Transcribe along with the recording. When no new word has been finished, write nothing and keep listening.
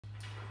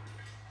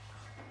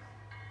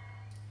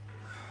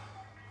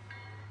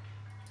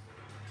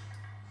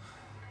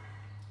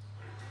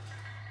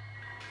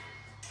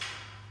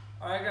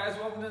Alright guys,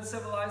 welcome to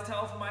Civilized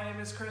Health. My name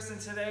is Chris and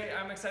today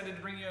I'm excited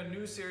to bring you a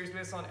new series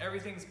based on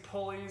everything's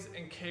pulleys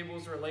and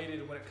cables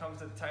related when it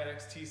comes to the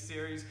Tytax T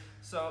series.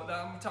 So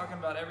I'm talking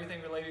about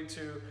everything related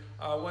to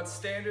what's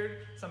standard,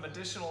 some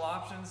additional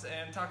options,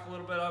 and talk a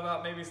little bit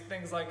about maybe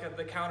things like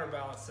the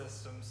counterbalance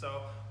system.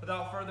 So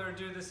without further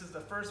ado, this is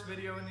the first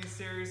video in these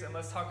series, and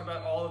let's talk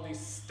about all of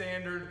these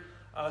standard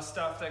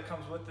stuff that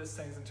comes with these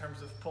things in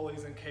terms of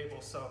pulleys and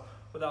cables. So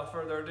without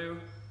further ado,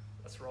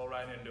 let's roll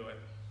right into it.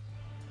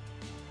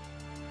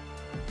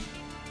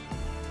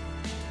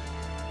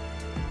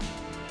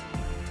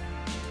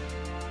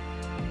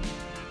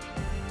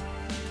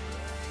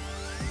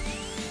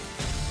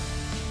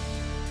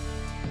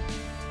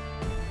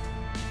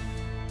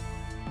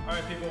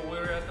 Alright people,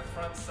 we're at the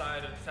front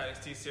side of the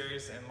Tytax T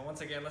series, and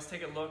once again let's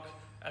take a look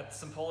at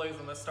some pulleys,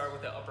 and let's start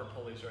with the upper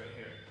pulleys right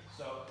here.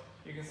 So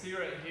you can see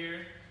right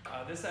here,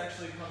 this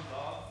actually comes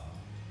off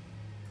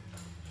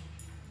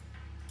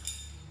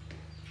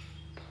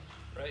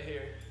right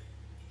here.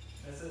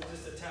 This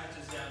just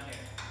attaches down here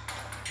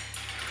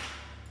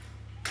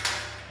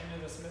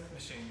into the Smith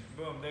machine.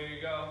 Boom, there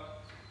you go.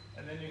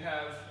 And then you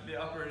have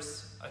the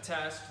uppers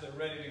attached, they're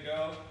ready to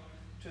go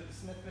to the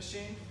Smith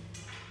machine.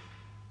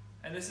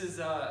 And this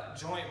is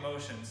joint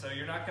motion, so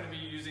you're not going to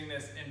be using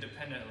this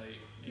independently.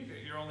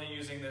 You're only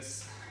using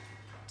this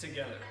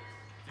together.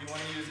 If you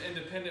want to use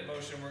independent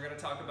motion, we're going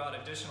to talk about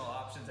additional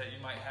options that you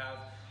might have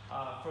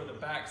for the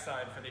back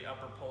side for the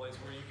upper pulleys,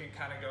 where you can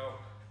kind of go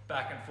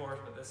back and forth,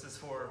 but this is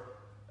for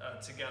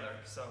together.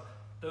 So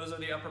those are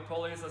the upper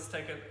pulleys. Let's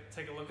take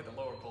a look at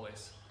the lower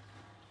pulleys.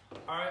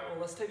 All right, well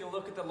let's take a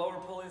look at the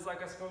lower pulleys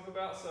like I spoke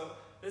about. So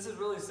this is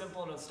really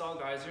simple to install,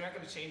 guys. You're not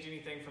going to change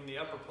anything from the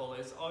upper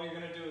pulleys. All you're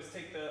going to do is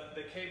take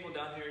the cable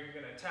down here, you're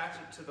going to attach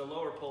it to the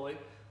lower pulley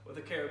with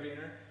a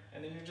carabiner,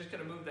 and then you're just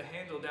going to move the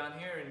handle down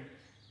here and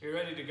you're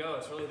ready to go.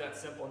 It's really that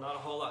simple, not a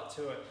whole lot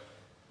to it.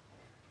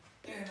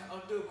 And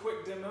I'll do a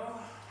quick demo.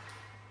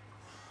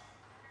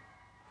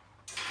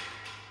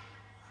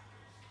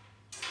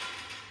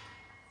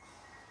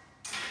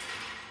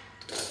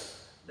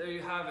 There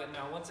you have it.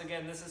 Now once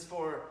again, this is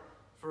for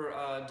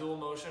dual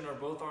motion or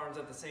both arms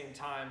at the same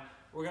time.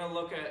 We're going to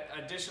look at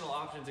additional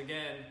options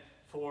again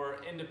for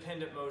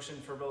independent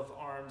motion for both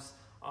arms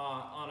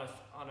on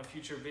a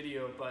future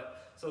video.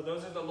 But so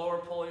those are the lower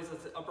pulleys,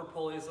 that's the upper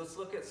pulleys. Let's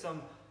look at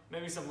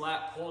maybe some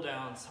lat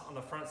pull-downs on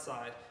the front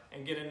side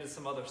and get into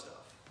some other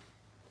stuff.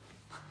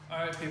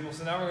 Alright people,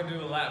 so now we're going to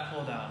do a lat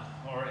pull-down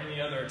or any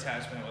other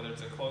attachment, whether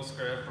it's a close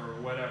grip or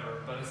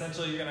whatever. But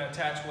essentially you're going to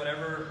attach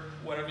whatever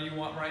you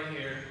want right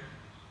here.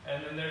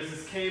 And then there's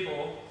this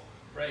cable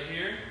right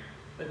here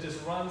that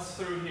just runs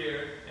through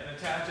here and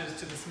attaches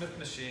to the Smith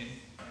machine.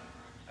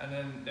 And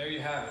then there you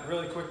have it.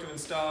 Really quick to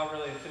install,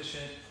 really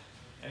efficient.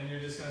 And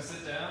you're just going to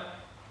sit down.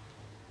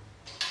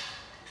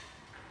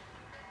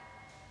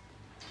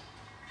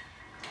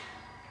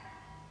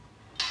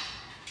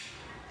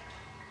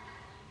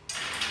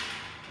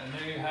 And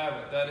there you have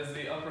it. That is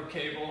the upper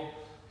cable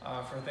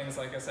for things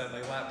like I said,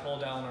 like lat pull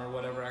down or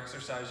whatever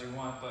exercise you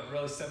want. But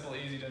really simple,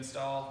 easy to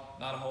install,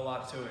 not a whole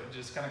lot to it.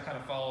 Just kind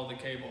of follow the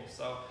cable.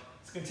 So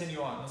let's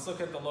continue on. Let's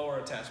look at the lower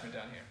attachment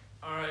down here.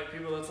 All right,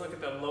 people, let's look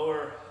at the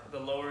lower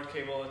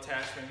cable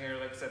attachment here.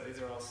 Like I said, these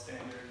are all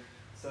standard.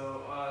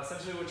 So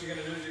essentially what you're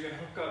gonna do is you're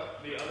gonna hook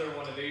up the other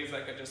one of these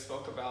like I just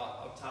spoke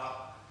about up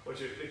top, which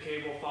the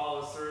cable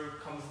follows through,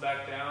 comes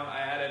back down. I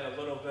added a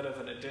little bit of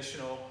an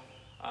additional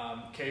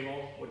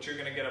cable, which you're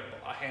gonna get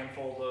a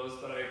handful of those,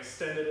 but I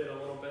extended it a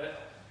little bit.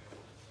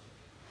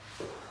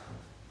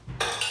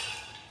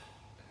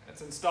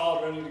 It's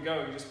installed, ready to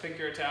go. You just pick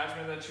your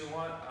attachment that you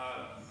want.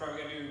 You're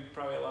probably gonna do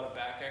a lot of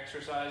back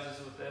exercises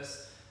with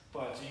this,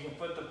 but you can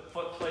put the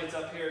foot plates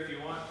up here if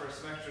you want for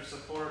some extra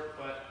support,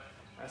 but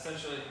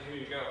essentially, here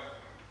you go.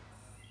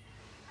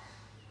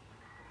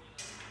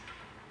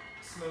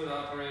 Smooth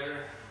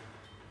operator.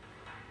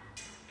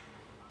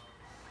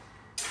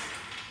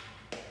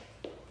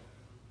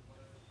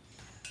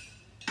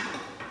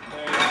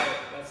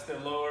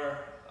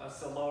 That's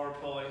the lower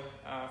pulley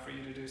for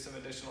you to do some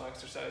additional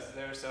exercises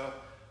there. So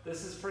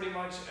this is pretty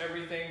much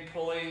everything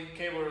pulley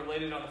cable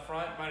related on the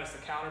front, minus the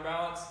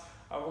counterbalance.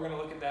 We're going to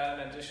look at that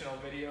in an additional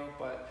video,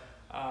 but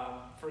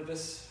for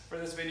this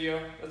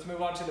video, let's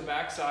move on to the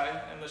back side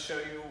and let's show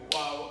you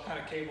what kind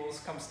of cables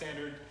come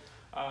standard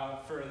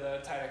for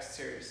the Tytax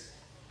series.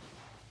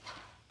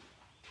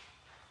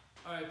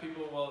 Alright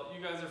people, well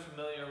you guys are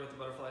familiar with the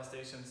butterfly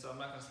station, so I'm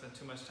not going to spend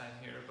too much time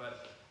here,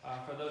 but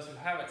for those who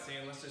haven't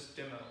seen, let's just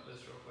demo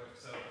this real quick.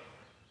 So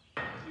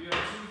you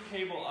have two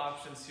cable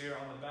options here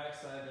on the back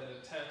side that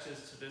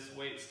attaches to this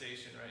weight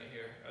station right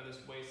here, or this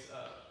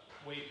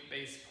weight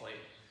base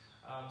plate.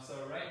 So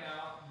right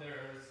now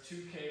there's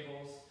two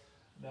cables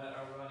that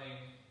are running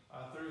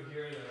through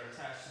here that are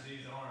attached to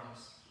these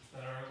arms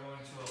that are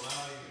going to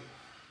allow you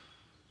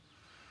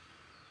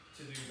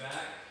to do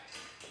back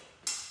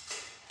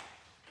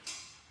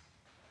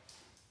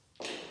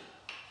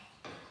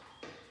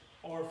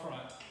or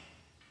front.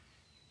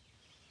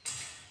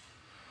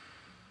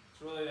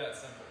 It's really that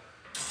simple.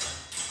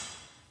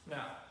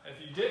 Now, if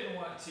you didn't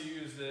want to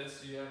use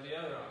this, you have the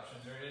other option.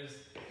 There is,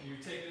 you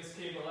take this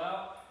cable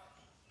out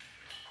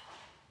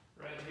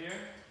right here,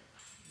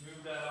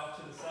 move that off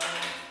to the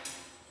side.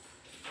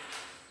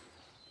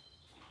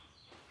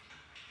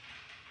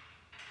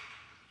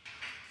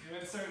 You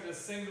insert this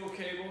single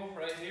cable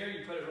right here,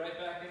 you put it right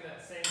back in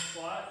that same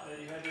slot that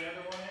you had the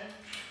other one in.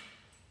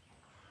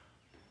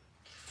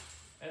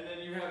 And then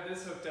you have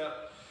this hooked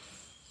up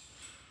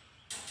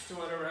to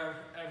whatever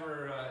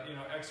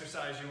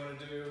exercise you want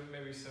to do,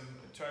 maybe some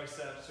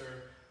triceps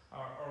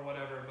or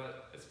whatever,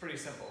 but it's pretty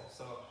simple.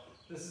 So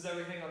this is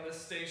everything on this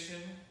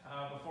station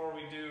before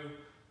we do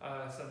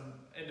some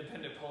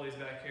independent pulleys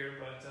back here,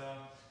 but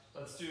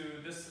let's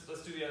do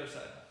the other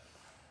side.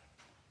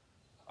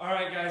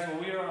 Alright guys, well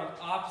we are on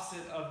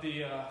opposite of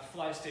the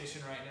fly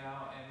station right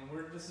now, and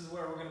this is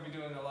where we're going to be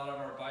doing a lot of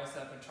our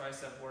bicep and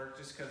tricep work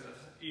just because of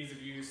ease of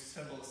use,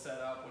 simple to set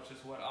up, which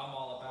is what I'm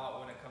all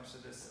about when it comes to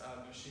this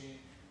machine.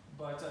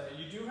 But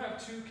you do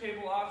have two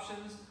cable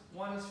options.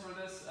 One is for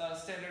this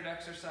standard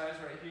exercise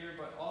right here,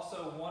 but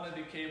also one of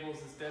the cables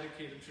is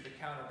dedicated to the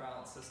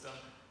counterbalance system,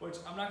 which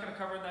I'm not going to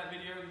cover in that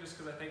video just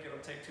because I think it'll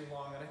take too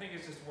long, and I think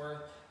it's just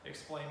worth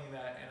explaining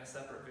that in a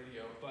separate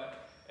video.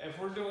 But if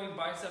we're doing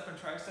bicep and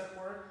tricep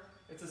work,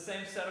 it's the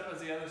same setup as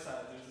the other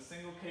side. There's a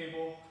single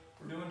cable,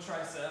 we're doing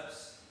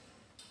triceps,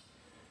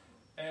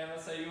 and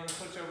let's say you want to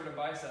switch over to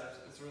biceps,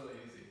 it's really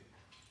easy.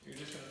 You're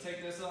just going to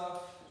take this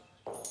off,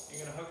 you're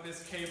going to hook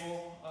this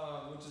cable,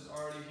 which is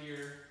already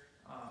here,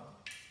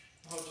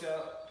 hooked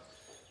up,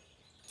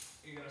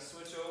 you're going to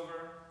switch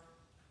over,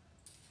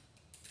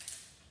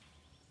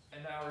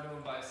 and now we're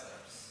doing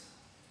biceps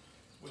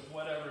with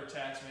whatever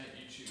attachment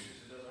you choose.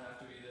 It doesn't have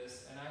to be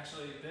this. And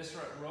actually, this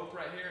rope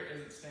right here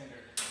isn't standard.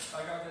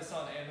 I got this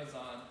on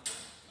Amazon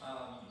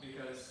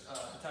because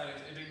the Tytax,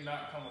 it did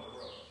not come with a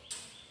rope,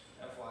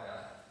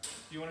 FYI.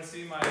 If you want to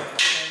see my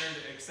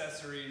standard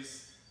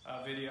accessories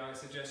video, I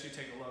suggest you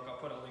take a look. I'll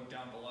put a link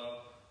down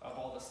below of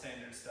all the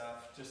standard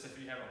stuff, just if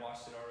you haven't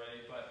watched it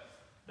already. But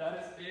that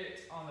is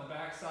it on the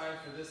back side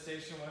for this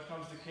station when it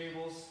comes to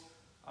cables.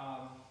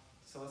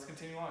 So let's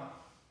continue on.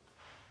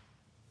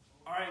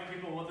 Alright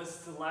people, well this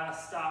is the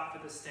last stop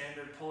for the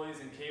standard pulleys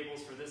and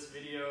cables for this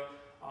video.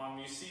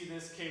 You see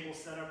this cable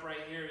setup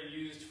right here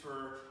used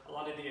for a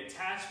lot of the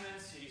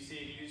attachments. You see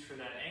it used for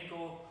that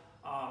ankle,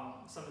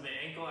 some of the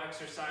ankle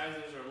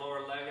exercises or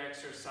lower leg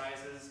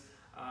exercises,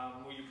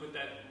 where you put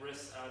that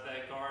wrist,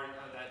 that guard,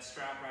 that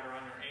strap right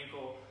around your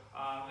ankle,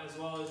 as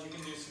well as you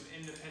can do some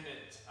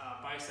independent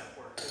bicep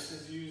work. This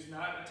is used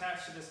not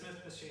attached to the Smith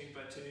machine,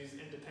 but to these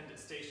independent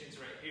stations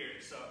right here.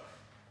 So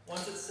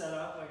once it's set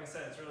up, like I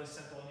said, it's really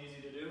simple and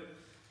easy to do.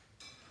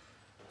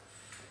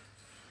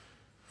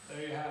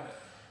 There you have it.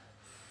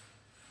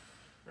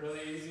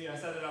 Really easy. I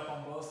set it up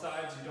on both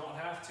sides. You don't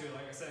have to,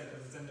 like I said,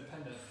 because it's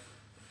independent.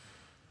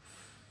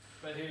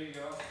 But here you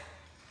go.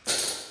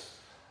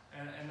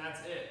 And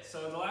that's it.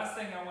 So the last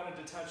thing I wanted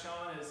to touch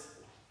on is,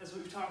 as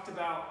we've talked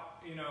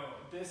about,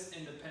 this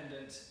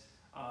independent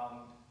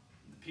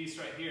piece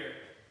right here.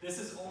 This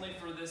is only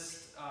for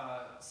this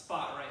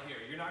spot right here.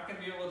 You're not going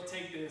to be able to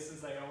take this and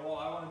say, oh, well,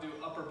 I want to do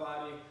upper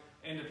body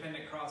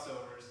independent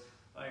crossovers.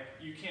 Like,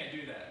 you can't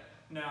do that.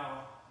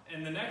 Now,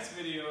 in the next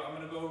video, I'm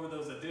going to go over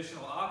those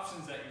additional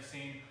options that you've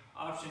seen,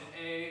 option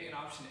A and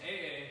option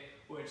AA,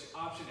 which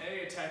option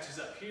A attaches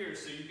up here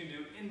so you can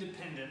do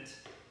independent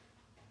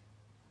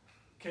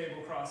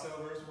cable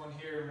crossovers, one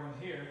here and one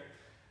here.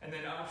 And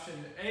then option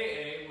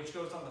AA, which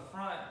goes on the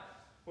front,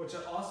 which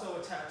also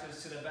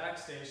attaches to the back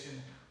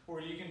station,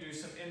 where you can do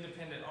some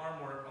independent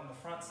arm work on the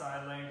front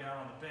side laying down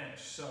on the bench.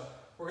 So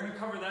we're going to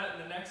cover that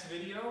in the next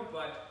video,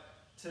 but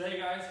today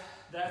guys,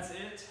 that's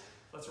it.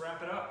 Let's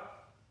wrap it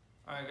up.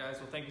 Alright guys,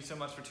 well thank you so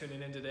much for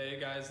tuning in today.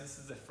 Guys, this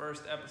is the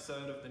first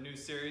episode of the new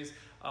series,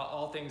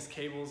 all things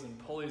cables and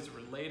pulleys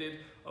related.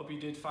 Hope you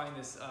did find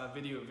this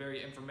video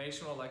very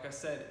informational. Like I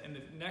said, in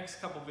the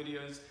next couple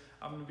videos,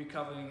 I'm going to be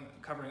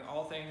covering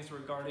all things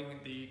regarding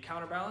the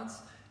counterbalance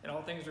and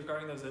all things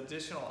regarding those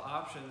additional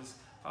options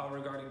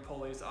regarding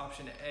pulleys,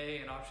 option A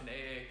and option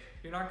AA.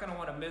 You're not going to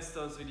want to miss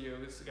those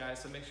videos,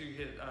 guys, so make sure you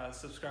hit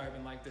subscribe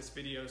and like this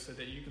video so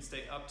that you can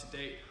stay up to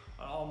date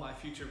on all my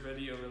future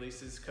video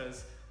releases,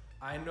 because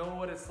I know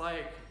what it's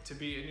like to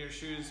be in your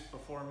shoes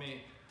before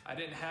me. I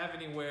didn't have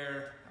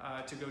anywhere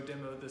to go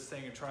demo this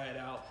thing and try it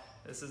out.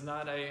 This is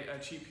not a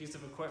cheap piece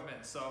of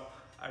equipment, so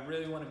I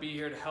really want to be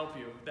here to help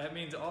you. That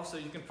means also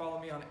you can follow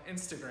me on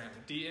Instagram,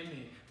 DM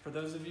me. For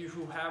those of you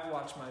who have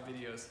watched my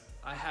videos,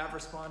 I have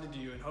responded to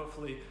you, and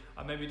hopefully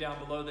maybe down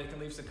below they can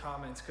leave some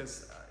comments,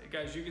 because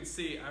guys, you can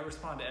see I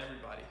respond to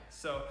everybody.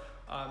 So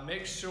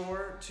make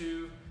sure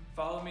to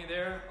follow me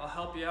there. I'll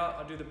help you out.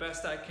 I'll do the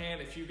best I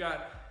can. If you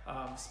got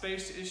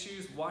space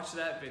issues, watch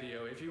that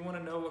video. If you want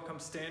to know what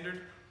comes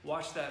standard,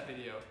 watch that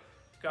video.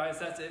 Guys,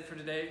 that's it for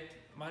today.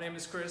 My name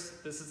is Chris.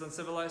 This is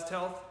Uncivilized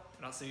Health,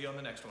 and I'll see you on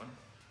the next one.